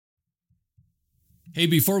Hey,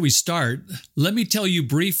 before we start, let me tell you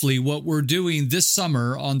briefly what we're doing this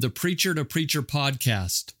summer on the Preacher to Preacher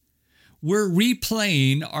podcast. We're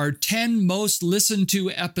replaying our 10 most listened to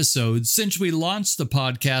episodes since we launched the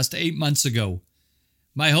podcast 8 months ago.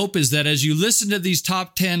 My hope is that as you listen to these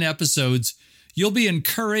top 10 episodes, you'll be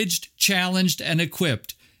encouraged, challenged, and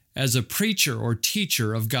equipped as a preacher or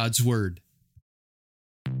teacher of God's Word.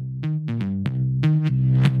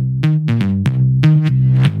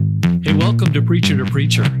 Hey, welcome to Preacher,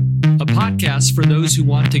 a podcast for those who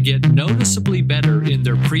want to get noticeably better in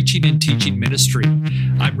their preaching and teaching ministry.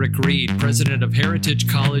 I'm Rick Reed, president of Heritage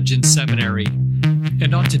College and Seminary.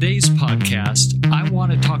 And on today's podcast, I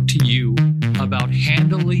want to talk to you about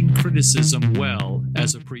handling criticism well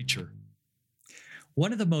as a preacher.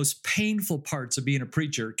 One of the most painful parts of being a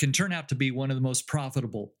preacher can turn out to be one of the most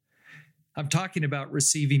profitable. I'm talking about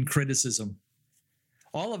receiving criticism.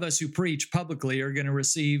 All of us who preach publicly are going to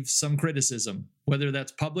receive some criticism. Whether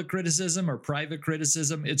that's public criticism or private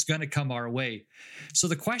criticism, it's going to come our way. So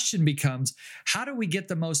the question becomes, how do we get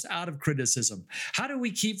the most out of criticism? How do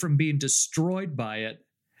we keep from being destroyed by it?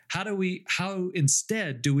 How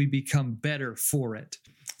instead do we become better for it?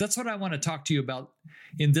 That's what I want to talk to you about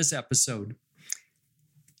in this episode.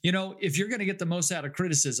 You know, if you're going to get the most out of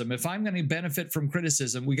criticism, if I'm going to benefit from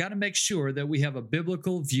criticism, we got to make sure that we have a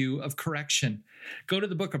biblical view of correction. Go to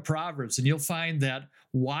the book of Proverbs and you'll find that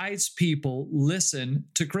wise people listen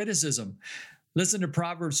to criticism. Listen to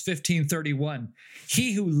Proverbs 15:31.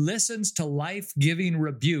 He who listens to life-giving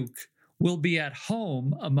rebuke will be at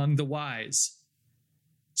home among the wise.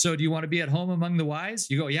 So do you want to be at home among the wise?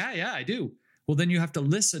 You go, yeah, I do. Well, then you have to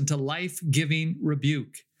listen to life-giving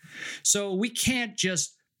rebuke. So we can't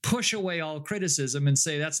just push away all criticism and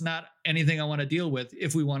say, that's not anything I want to deal with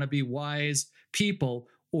if we want to be wise people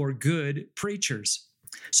or good preachers.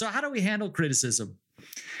 So how do we handle criticism?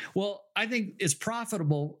 Well, I think it's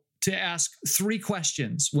profitable to ask 3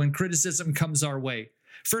 questions when criticism comes our way.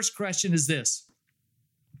 First question is this: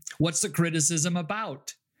 what's the criticism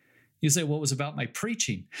about? You say, well, it was about my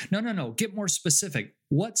preaching. No. Get more specific.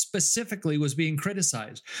 What specifically was being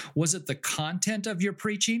criticized? Was it the content of your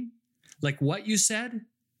preaching? Like what you said?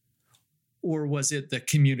 Or was it the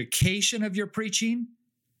communication of your preaching?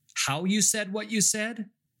 How you said what you said?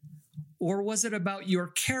 Or was it about your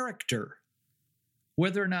character?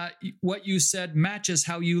 Whether or not what you said matches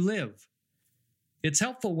how you live? It's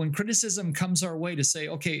helpful when criticism comes our way to say,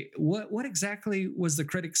 okay, what exactly was the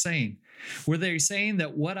critic saying? Were they saying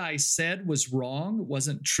that what I said was wrong,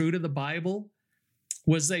 wasn't true to the Bible?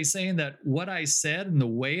 Was they saying that what I said and the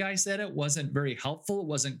way I said it wasn't very helpful,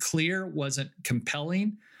 wasn't clear, wasn't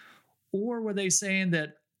compelling? Or were they saying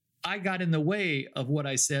that I got in the way of what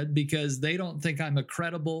I said because they don't think I'm a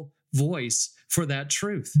credible voice for that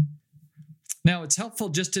truth? Now, it's helpful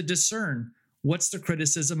just to discern what's the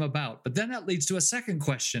criticism about. But then that leads to a second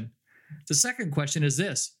question. The second question is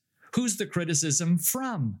this: who's the criticism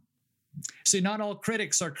from? See, not all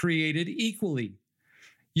critics are created equally.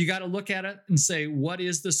 You got to look at it and say, what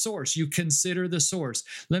is the source? You consider the source.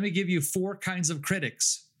 Let me give you 4 kinds of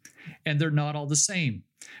critics, and they're not all the same.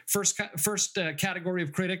 First category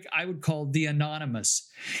of critic I would call the anonymous.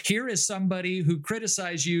 Here is somebody who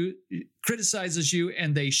criticizes you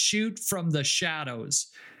and they shoot from the shadows,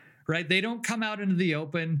 right? They don't come out into the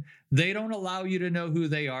open. They don't allow you to know who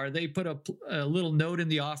they are. They put a little note in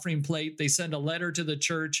the offering plate. They send a letter to the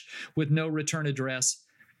church with no return address.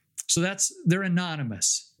 So they're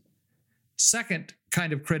anonymous. Second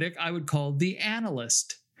kind of critic I would call the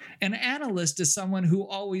analyst. An analyst is someone who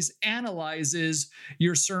always analyzes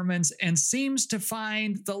your sermons and seems to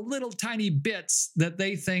find the little tiny bits that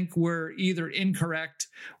they think were either incorrect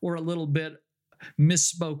or a little bit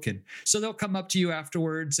misspoken. So they'll come up to you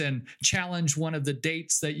afterwards and challenge one of the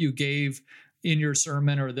dates that you gave in your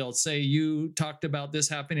sermon, or they'll say, you talked about this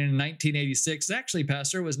happening in 1986. Actually,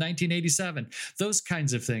 Pastor, it was 1987. Those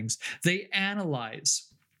kinds of things. They analyze.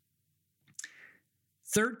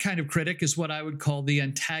 Third kind of critic is what I would call the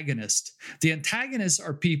antagonist. The antagonists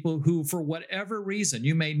are people who, for whatever reason,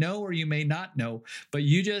 you may know or you may not know, but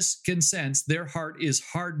you just can sense their heart is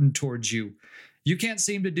hardened towards you. You can't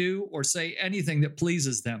seem to do or say anything that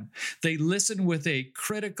pleases them. They listen with a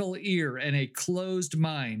critical ear and a closed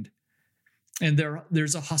mind. And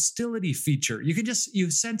there's a hostility feature.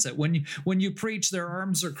 You sense it. When you preach, their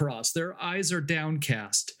arms are crossed, their eyes are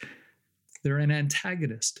downcast. They're an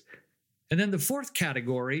antagonist. And then the fourth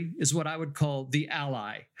category is what I would call the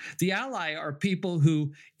ally. The ally are people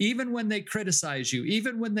who, even when they criticize you,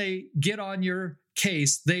 even when they get on your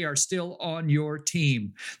case, they are still on your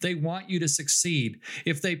team. They want you to succeed.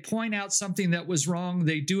 If they point out something that was wrong,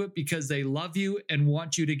 they do it because they love you and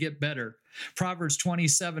want you to get better. Proverbs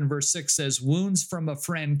 27 verse 6 says, wounds from a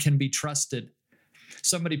friend can be trusted.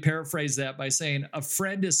 Somebody paraphrased that by saying, a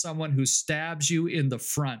friend is someone who stabs you in the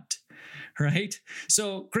front. Right?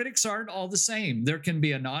 So critics aren't all the same. There can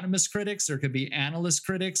be anonymous critics, there can be analyst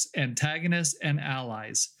critics, antagonists, and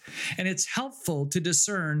allies. And it's helpful to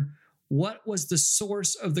discern what was the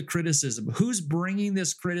source of the criticism. Who's bringing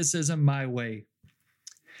this criticism my way?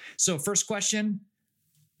 So first question,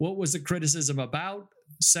 what was the criticism about?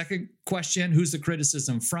 Second question, who's the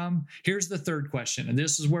criticism from? Here's the third question, and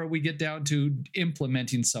this is where we get down to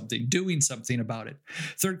implementing something, doing something about it.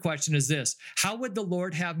 Third question is this: how would the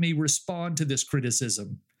Lord have me respond to this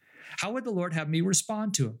criticism? How would the Lord have me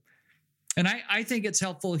respond to him? And I think it's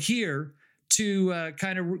helpful here to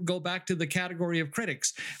kind of go back to the category of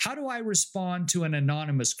critics. How do I respond to an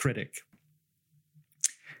anonymous critic?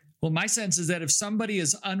 Well, my sense is that if somebody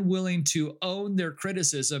is unwilling to own their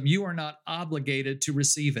criticism, you are not obligated to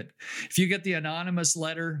receive it. If you get the anonymous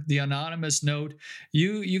letter, the anonymous note,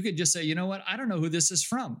 you could just say, you know what, I don't know who this is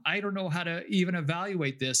from. I don't know how to even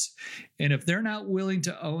evaluate this. And if they're not willing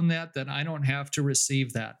to own that, then I don't have to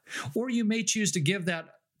receive that. Or you may choose to give that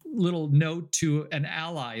little note to an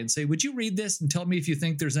ally and say, would you read this and tell me if you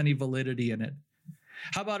think there's any validity in it?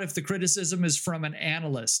 How about if the criticism is from an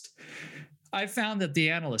analyst? I found that the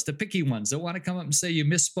analysts, the picky ones that want to come up and say you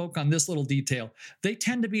misspoke on this little detail, they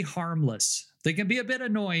tend to be harmless. They can be a bit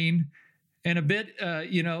annoying and a bit,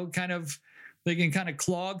 they can kind of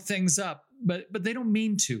clog things up, but they don't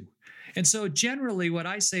mean to. And so generally what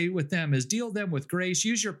I say with them is deal them with grace,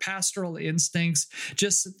 use your pastoral instincts,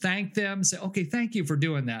 just thank them, say, okay, thank you for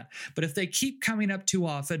doing that. But if they keep coming up too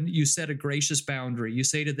often, you set a gracious boundary. You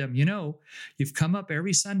say to them, you know, you've come up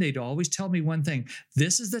every Sunday to always tell me one thing.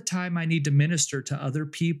 This is the time I need to minister to other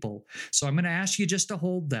people. So I'm going to ask you just to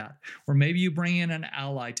hold that. Or maybe you bring in an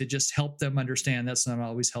ally to just help them understand that's not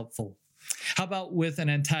always helpful. How about with an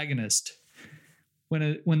antagonist?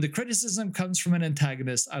 When the criticism comes from an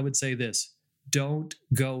antagonist, I would say this: don't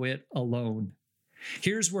go it alone.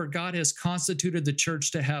 Here's where God has constituted the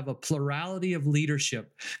church to have a plurality of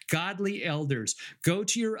leadership, godly elders. Go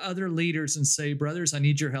to your other leaders and say, brothers, I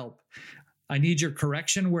need your help. I need your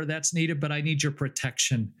correction where that's needed, but I need your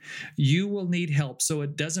protection. You will need help so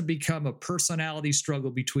it doesn't become a personality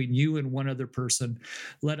struggle between you and one other person.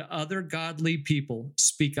 Let other godly people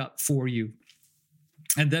speak up for you.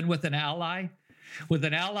 And then with an ally, when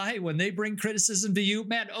they bring criticism to you,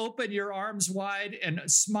 man, open your arms wide and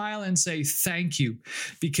smile and say thank you,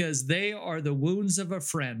 because they are the wounds of a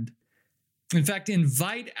friend. In fact,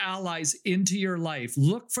 invite allies into your life.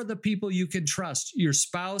 Look for the people you can trust, your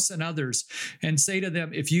spouse and others, and say to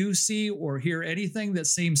them, if you see or hear anything that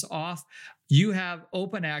seems off, you have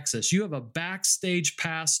open access. You have a backstage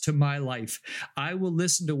pass to my life. I will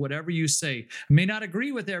listen to whatever you say. I may not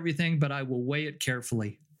agree with everything, but I will weigh it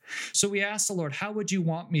carefully. So we asked the Lord, how would you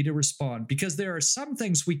want me to respond? Because there are some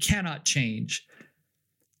things we cannot change,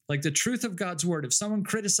 like the truth of God's word. If someone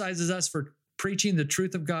criticizes us for preaching the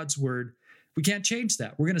truth of God's word, we can't change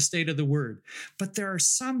that. We're going to stay to the word. But there are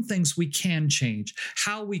some things we can change: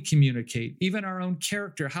 how we communicate, even our own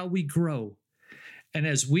character, how we grow. And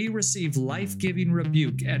as we receive life-giving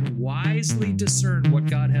rebuke and wisely discern what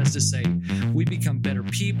God has to say, we become better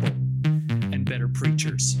people and better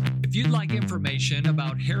preachers. If you'd like information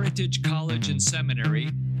about Heritage College and Seminary,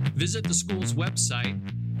 visit the school's website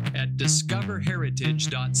at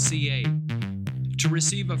discoverheritage.ca. To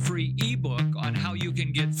receive a free ebook on how you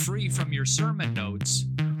can get free from your sermon notes,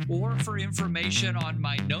 or for information on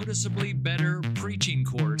my Noticeably Better Preaching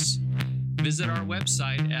course, visit our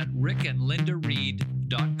website at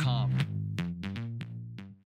rickandlindareed.com.